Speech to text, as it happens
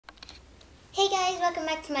Hey guys, welcome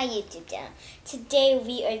back to my YouTube channel. Today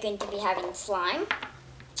we are going to be having slime,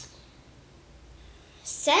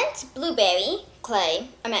 scent blueberry,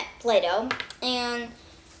 Play-Doh, and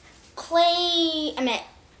Play-Doh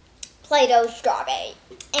strawberry.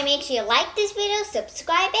 And make sure you like this video,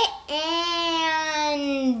 subscribe it,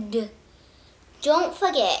 and don't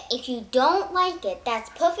forget, if you don't like it, that's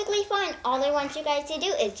perfectly fine. All I want you guys to do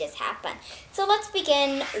is just have fun. So let's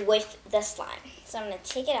begin with the slime. So I'm going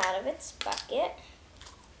to take it out of its bucket.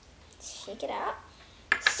 Take it out.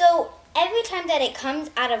 So every time that it comes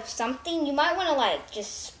out of something, you might want to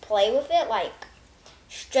just play with it,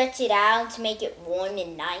 stretch it out to make it warm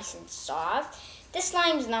and nice and soft. This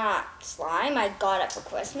slime's not slime. I got it for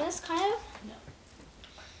Christmas, kind of. No.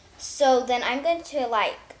 So then I'm going to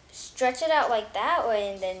stretch it out like that,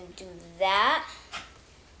 and then do that,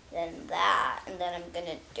 then that, and then I'm going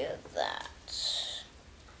to do that.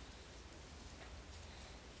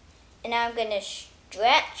 And now I'm going to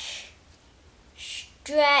stretch,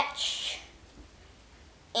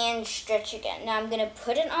 and stretch again. Now I'm going to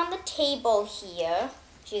put it on the table here,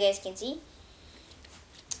 so you guys can see.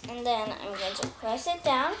 And then I'm going to press it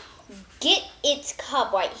down. Get its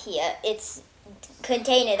cup right here, its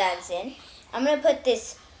container that it's in. I'm going to put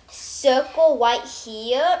this circle right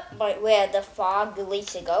here, right where the fog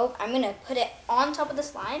leaves to go. I'm going to put it on top of the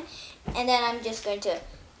slime, and then I'm just going to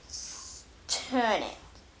turn it.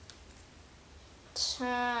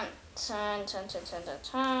 Turn.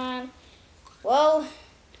 Well,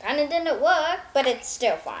 kind of didn't work, but it's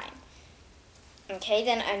still fine. Okay,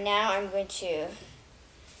 then now I'm going to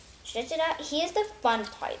stretch it out. Here's the fun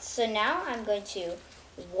part. So now I'm going to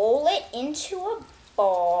roll it into a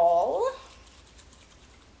ball.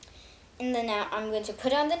 And then now I'm going to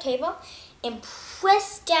put it on the table and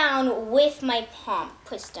press down with my palm.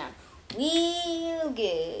 Press down real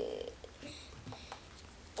good.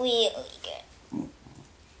 Really good.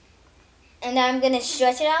 And now I'm going to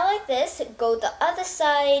stretch it out like this, go the other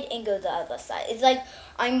side, and go the other side. It's like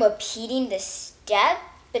I'm repeating the step,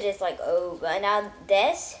 but it's over. Now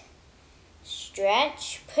this,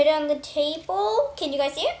 stretch, put it on the table. Can you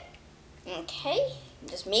guys see it? Okay,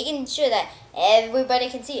 just making sure that everybody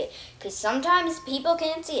can see it, because sometimes people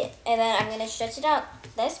can't see it. And then I'm going to stretch it out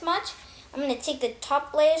this much. I'm going to take the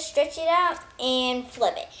top layer, stretch it out, and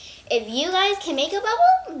flip it. If you guys can make a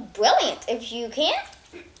bubble, brilliant. If you can't,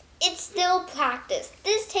 it's still practice.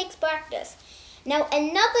 This takes practice. Now,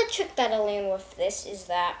 another trick that I learned with this is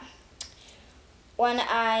that when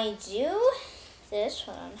I do this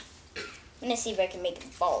one, I'm going to see if I can make a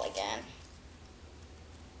ball again.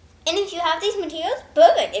 And if you have these materials,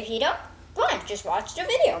 perfect. If you don't, fine. Just watch the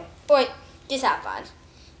video. Or just have fun.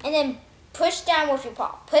 And then push down with your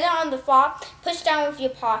paw. Put it on the floor, push down with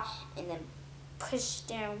your paw, and then push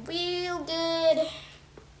down real good.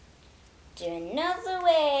 Do another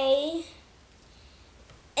way.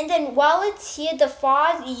 And then while it's here, the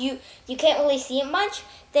fog, you can't really see it much.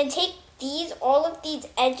 Then take all of these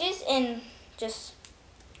edges, and just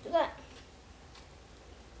do that.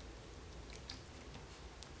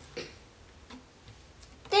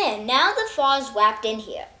 There, now the fog's wrapped in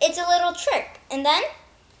here. It's a little trick. And then,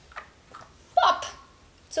 pop.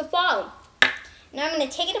 So follow. Now I'm going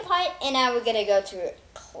to take it apart, and now we're going to go to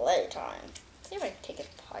playtime. See if I can take it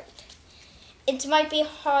apart. It might be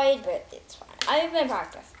hard, but it's fine. I've been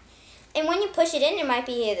practicing. And when you push it in, you might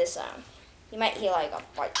hear this sound. You might hear a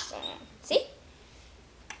fart sound. See?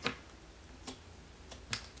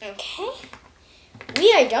 Okay.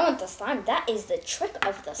 We are done with the slime. That is the trick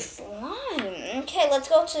of the slime. Okay, let's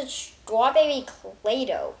go to strawberry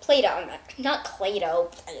Play-Doh. Play-Doh, not Play-Doh,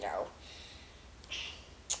 Play-Doh.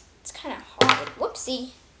 It's kind of hard.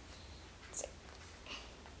 Whoopsie.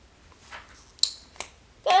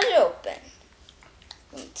 Got it open.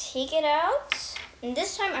 Take it out, and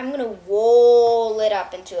this time I'm gonna roll it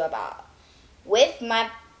up into a ball with my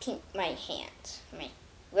hands.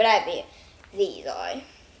 Whatever these are.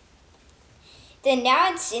 Then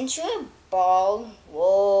now it's into a ball.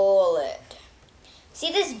 Roll it.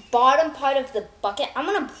 See this bottom part of the bucket? I'm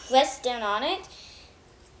gonna press down on it.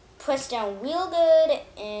 Press down real good,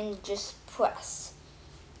 and just press.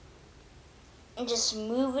 And just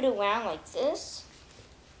move it around like this.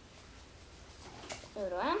 Move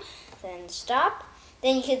it around, then stop.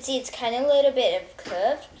 Then you can see it's kind of a little bit of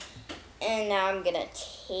curved. And now I'm gonna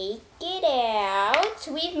take it out.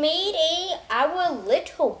 We've made our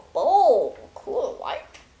little bowl. Cool, right?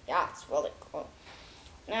 Yeah, it's really cool.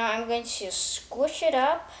 Now I'm going to squish it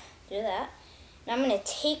up. Do that. Now I'm gonna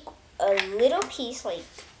take a little piece like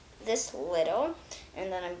this little,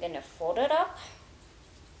 and then I'm gonna fold it up.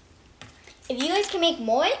 If you guys can make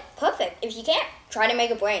more, perfect. If you can't, try to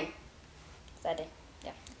make a brain. That it.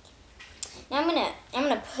 Yeah. Now I'm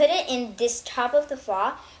gonna put it in this top of the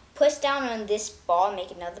fall. Push down on this ball,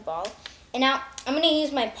 make another ball. And now I'm gonna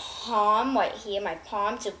use my palm right here, my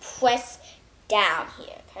palm to press down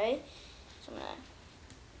here. Okay. So I'm gonna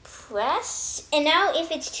press. And now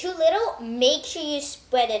if it's too little, make sure you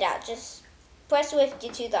spread it out. Just press with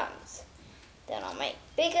your 2 thumbs. Then I'll make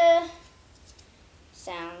bigger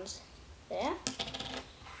sounds there.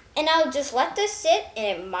 And I'll just let this sit, and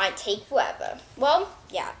it might take forever. Well,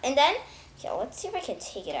 yeah. And then, yeah, let's see if I can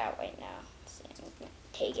take it out right now. Let's see, I'm gonna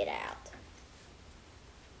take it out.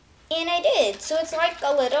 And I did. So it's like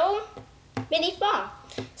a little mini farm.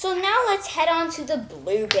 So now let's head on to the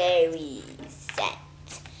blueberry set.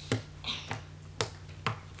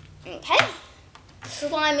 Okay.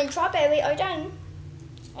 Slime and strawberry are done.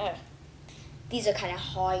 Oh, these are kind of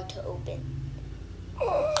hard to open.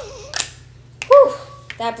 Whew.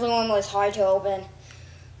 That blue one was hard to open.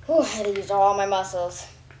 Whew, I had to use all my muscles.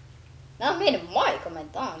 That made a mark on my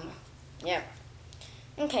thumb. Yeah.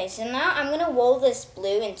 Okay, so now I'm going to roll this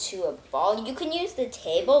blue into a ball. You can use the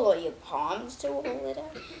table or your palms to roll it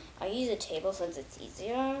out. I'll use a table since it's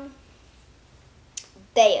easier.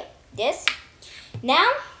 There. This.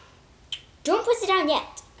 Now, don't push it down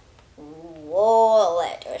yet. Roll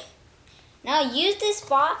it. Now use this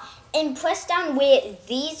ball and press down where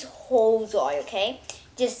these holes are, okay?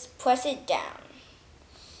 Just press it down.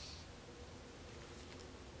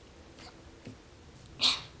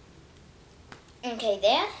 Okay,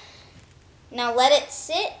 there. Now let it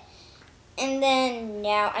sit. And then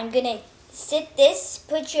now I'm gonna sit this,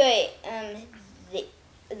 put your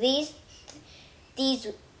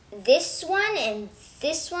this one and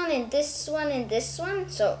this one and this one and this one.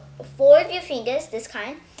 So 4 of your fingers, this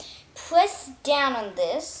kind. Press down on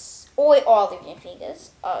this, or all of your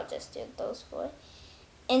fingers. I'll just do those 4.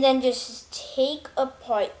 And then just take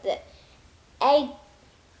apart the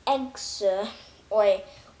eggs, or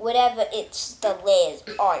whatever the layers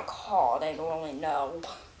are called. I don't really know.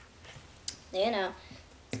 You know.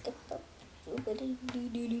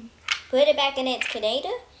 Put it back in its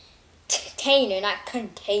container, not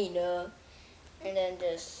container. And then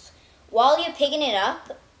just, while you're picking it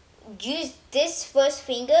up, use this first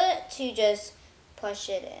finger to just push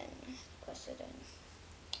it in. Push it in.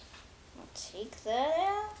 I'll take that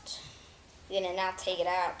out. You're gonna now take it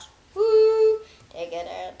out. Woo! Take it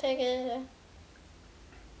out, take it out.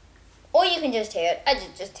 Or you can just tear it. I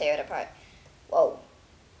just tear it apart. Whoa.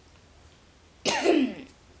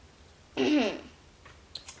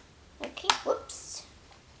 Okay, whoops.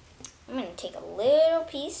 I'm gonna take a little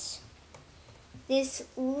piece. This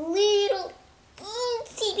little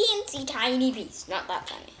itsy tiny piece. Not that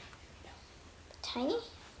tiny. Tiny?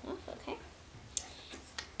 Oh,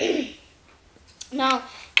 okay. Now,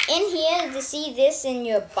 in here, to see this in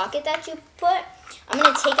your bucket that you put, I'm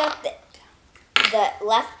gonna take out the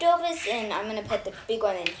leftovers, and I'm gonna put the big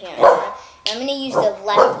one in here. I'm gonna use the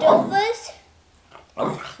leftovers.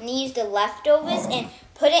 And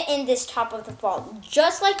put it in this top of the fall,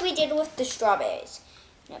 just like we did with the strawberries.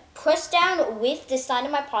 Now press down with the side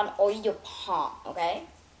of my palm or your palm, okay?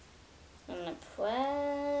 I'm gonna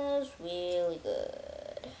press really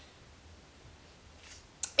good.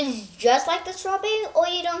 It's just like the strawberry, or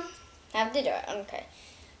you don't have to do it. Okay.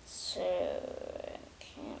 So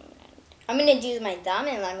I'm gonna use my thumb,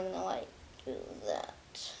 and I'm gonna like do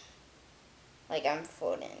that, like I'm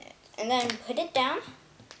folding it, and then put it down.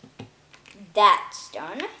 That's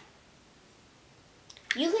done.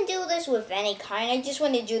 You can do this with any kind. I just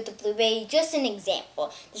want to do the blueberry, just an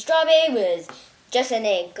example. The strawberry was just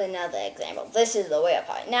another example. This is the weird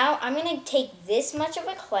part. Now I'm gonna take this much of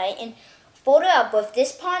a clay and fold it up with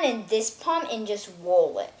this palm and just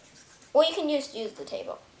roll it. Or you can just use the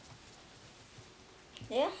table.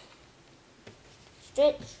 Yeah.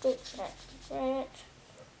 Stretch, stretch, stretch, stretch.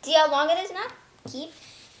 See how long it is now? Keep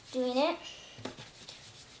doing it.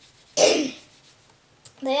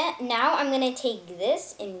 There. Now I'm going to take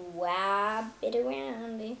this and wrap it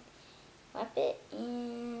around. Wrap it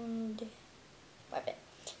and wrap it.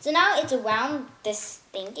 So now it's around this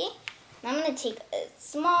thingy. Now I'm going to take a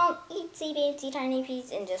small, itsy bitsy tiny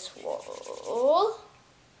piece and just roll.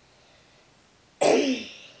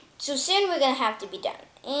 So soon we're going to have to be done.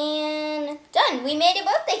 And done. We made a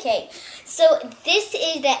birthday cake. So this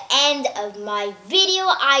is the end of my video.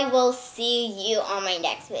 I will see you on my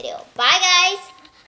next video. Bye guys.